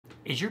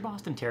Is your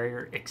Boston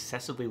Terrier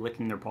excessively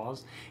licking their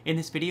paws? In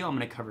this video, I'm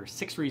going to cover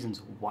 6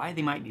 reasons why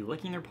they might be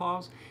licking their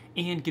paws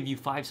and give you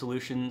 5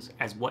 solutions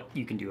as what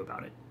you can do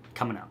about it.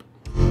 Coming up.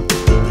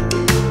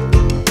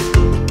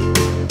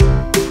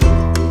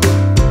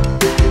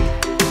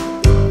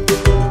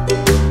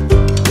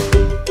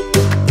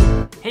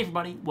 Hey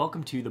everybody,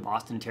 welcome to the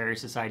Boston Terrier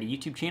Society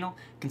YouTube channel.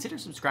 Consider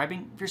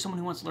subscribing if you're someone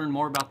who wants to learn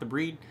more about the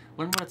breed,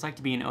 learn what it's like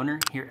to be an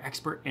owner, hear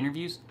expert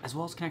interviews, as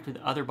well as connect with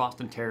other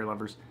Boston Terrier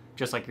lovers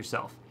just like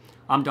yourself.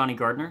 I'm Donnie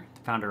Gardner,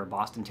 the founder of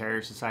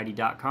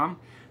BostonTerrierSociety.com.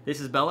 This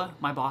is Bella,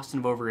 my Boston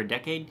of over a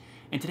decade,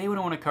 and today what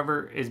I want to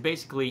cover is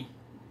basically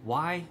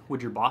why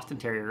would your Boston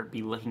Terrier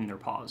be licking their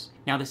paws?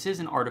 Now this is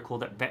an article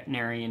that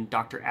veterinarian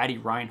Dr. Addie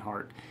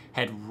Reinhardt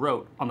had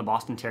wrote on the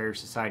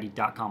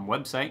BostonTerrierSociety.com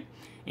website,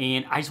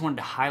 and I just wanted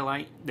to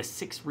highlight the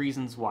 6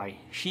 reasons why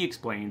she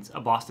explains a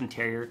Boston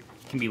Terrier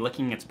can be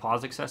licking its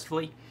paws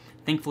excessively.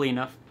 Thankfully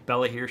enough,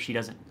 Bella here, she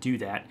doesn't do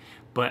that,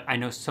 but I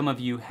know some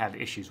of you have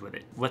issues with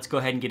it. Let's go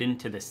ahead and get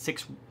into the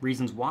 6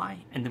 reasons why,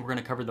 and then we're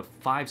gonna cover the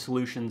 5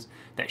 solutions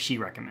that she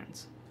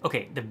recommends.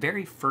 Okay, the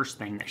very first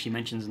thing that she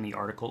mentions in the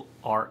article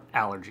are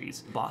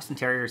allergies. Boston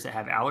Terriers that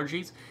have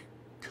allergies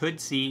could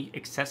see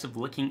excessive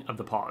licking of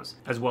the paws,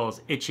 as well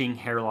as itching,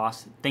 hair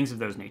loss, things of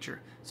those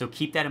nature. So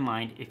keep that in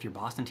mind. If your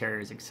Boston Terrier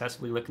is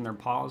excessively licking their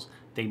paws,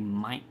 they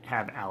might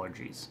have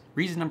allergies.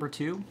 Reason number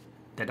 2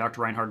 that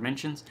Dr. Reinhardt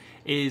mentions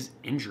is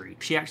injury.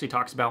 She actually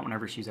talks about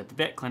whenever she was at the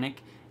vet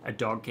clinic, a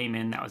dog came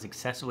in that was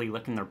excessively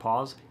licking their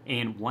paws,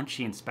 and once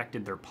she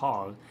inspected their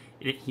paw,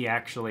 he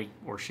actually,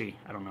 or she,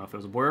 I don't know if it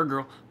was a boy or a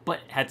girl, but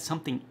had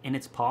something in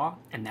its paw,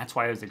 and that's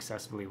why it was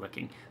excessively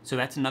licking. So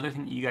that's another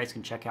thing that you guys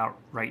can check out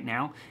right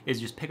now,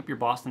 is just pick up your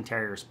Boston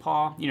Terrier's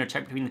paw,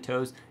 check between the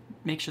toes,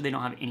 make sure they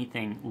don't have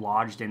anything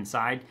lodged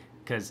inside,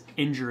 because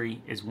injury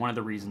is one of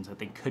the reasons that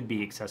they could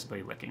be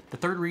excessively licking. The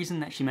third reason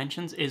that she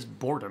mentions is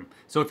boredom.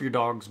 So if your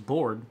dog's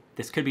bored,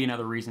 this could be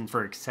another reason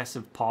for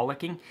excessive paw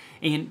licking.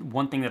 And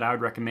one thing that I would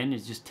recommend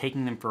is just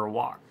taking them for a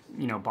walk.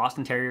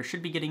 Boston Terriers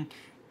should be getting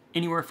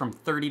anywhere from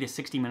 30 to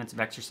 60 minutes of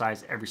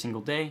exercise every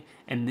single day,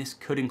 and this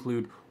could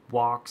include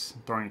walks,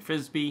 throwing a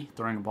frisbee,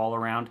 throwing a ball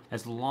around.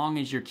 As long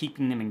as you're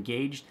keeping them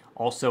engaged,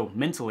 also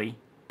mentally,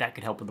 that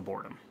could help with the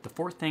boredom. The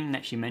fourth thing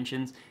that she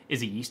mentions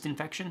is a yeast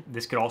infection.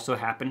 This could also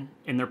happen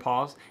in their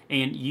paws,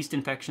 and yeast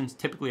infections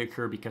typically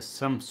occur because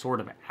some sort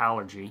of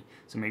allergy.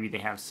 So maybe they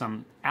have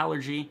some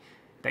allergy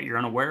that you're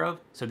unaware of,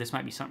 so this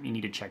might be something you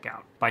need to check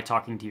out by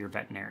talking to your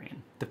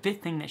veterinarian. The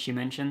fifth thing that she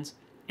mentions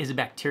is a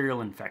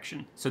bacterial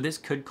infection. So this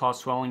could cause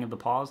swelling of the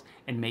paws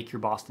and make your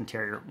Boston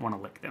Terrier want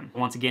to lick them.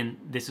 Once again,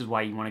 this is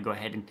why you want to go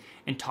ahead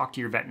and talk to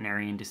your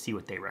veterinarian to see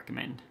what they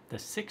recommend. The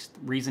 6th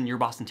reason your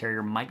Boston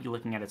Terrier might be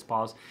licking at its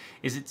paws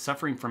is it's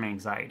suffering from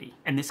anxiety.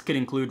 And this could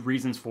include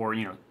reasons for,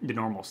 the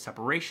normal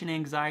separation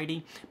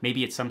anxiety,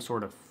 maybe it's some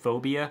sort of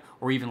phobia,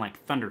 or even like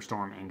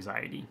thunderstorm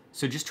anxiety.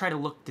 So just try to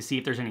look to see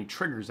if there's any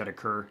triggers that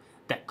occur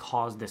that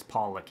cause this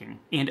paw licking.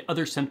 And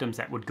other symptoms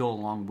that would go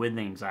along with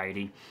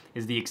anxiety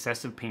is the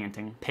excessive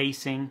panting,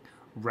 pacing,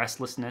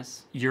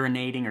 restlessness,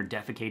 urinating or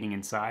defecating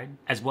inside,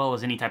 as well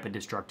as any type of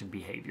destructive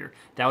behavior.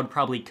 That would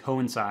probably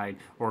coincide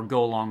or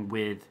go along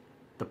with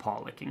the paw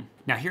licking.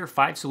 Now here are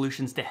 5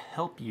 solutions to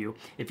help you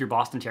if your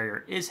Boston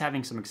Terrier is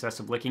having some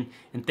excessive licking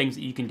and things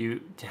that you can do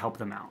to help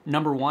them out.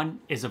 Number 1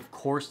 is, of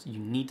course, you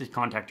need to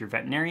contact your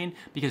veterinarian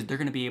because they're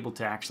going to be able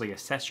to actually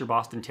assess your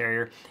Boston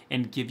Terrier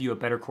and give you a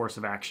better course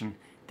of action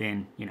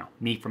than,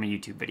 me from a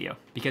YouTube video.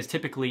 Because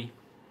typically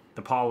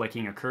the paw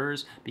licking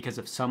occurs because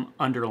of some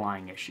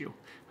underlying issue.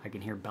 I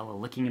can hear Bella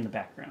licking in the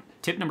background.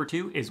 Tip number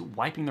 2 is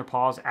wiping their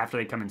paws after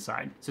they come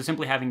inside. So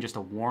simply having just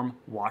a warm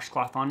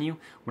washcloth on you.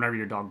 Whenever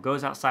your dog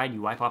goes outside,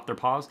 you wipe off their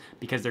paws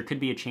because there could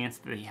be a chance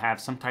that they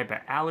have some type of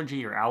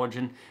allergy or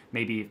allergen,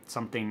 maybe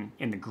something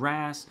in the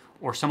grass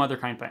or some other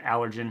kind of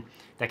allergen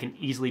that can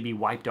easily be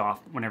wiped off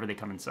whenever they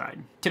come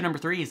inside. Tip number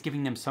 3 is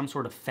giving them some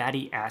sort of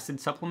fatty acid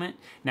supplement.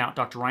 Now,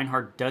 Dr.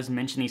 Reinhardt does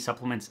mention these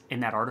supplements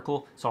in that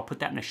article, so I'll put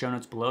that in the show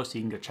notes below so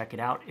you can go check it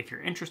out if you're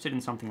interested in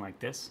something like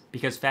this,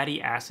 because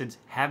fatty acids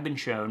have been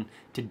shown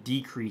to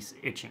decrease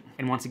itching.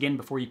 And once again,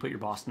 before you put your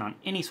Boston on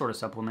any sort of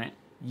supplement,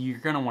 you're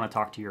going to want to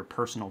talk to your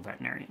personal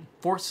veterinarian.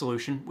 4th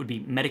solution would be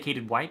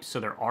medicated wipes.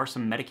 So there are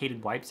some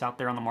medicated wipes out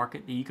there on the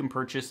market that you can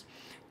purchase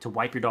to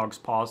wipe your dog's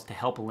paws to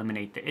help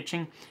eliminate the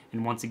itching.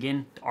 And once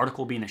again, the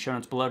article will be in the show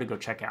notes below to go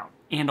check out.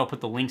 And I'll put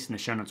the links in the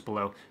show notes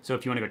below. So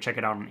if you want to go check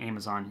it out on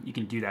Amazon, you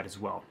can do that as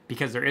well.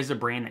 Because there is a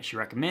brand that she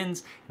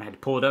recommends, and I had to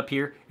pull it up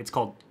here. It's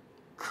called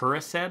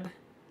Curaseb,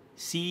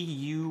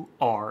 C-U-R-A-S-E-B.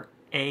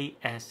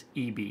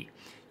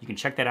 You can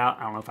check that out.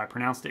 I don't know if I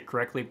pronounced it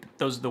correctly, but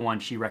those are the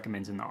ones she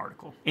recommends in the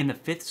article. In the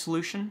 5th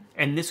solution,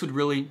 and this would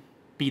really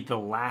be the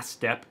last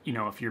step,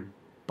 if your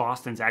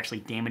Boston's actually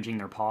damaging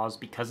their paws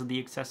because of the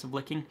excessive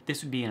licking,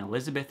 this would be an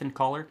Elizabethan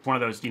collar. One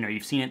of those,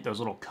 you've seen it, those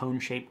little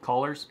cone-shaped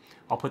collars.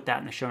 I'll put that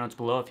in the show notes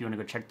below if you want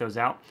to go check those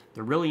out.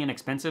 They're really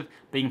inexpensive,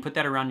 but you can put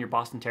that around your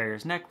Boston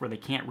Terrier's neck where they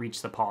can't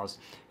reach the paws,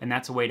 and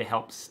that's a way to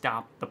help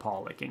stop the paw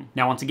licking.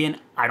 Now, once again,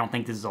 I don't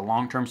think this is a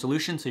long-term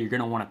solution, so you're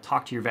going to want to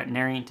talk to your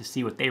veterinarian to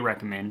see what they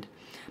recommend,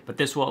 but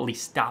this will at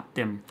least stop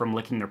them from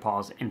licking their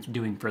paws and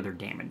doing further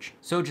damage.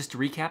 So just to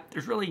recap,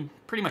 there's really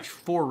pretty much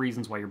 4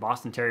 reasons why your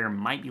Boston Terrier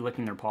might be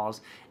licking their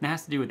paws, and it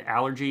has to do with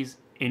allergies,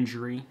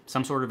 injury,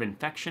 some sort of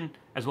infection,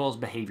 as well as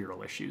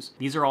behavioral issues.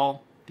 These are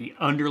all the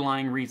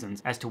underlying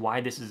reasons as to why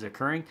this is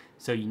occurring,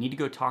 so you need to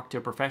go talk to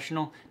a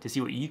professional to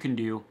see what you can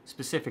do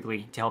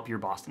specifically to help your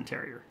Boston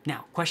Terrier.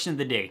 Now, question of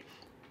the day.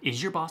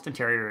 Is your Boston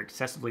Terrier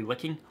excessively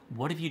licking?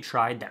 What have you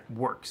tried that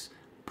works?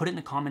 Put it in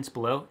the comments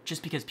below,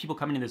 just because people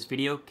coming to this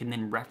video can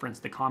then reference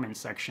the comments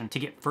section to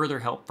get further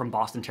help from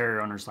Boston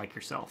Terrier owners like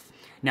yourself.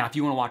 Now, if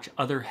you want to watch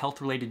other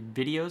health-related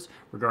videos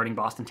regarding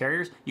Boston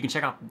Terriers, you can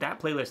check out that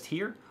playlist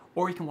here,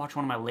 or you can watch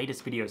one of my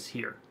latest videos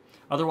here.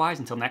 Otherwise,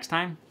 until next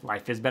time,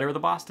 life is better with a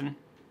Boston.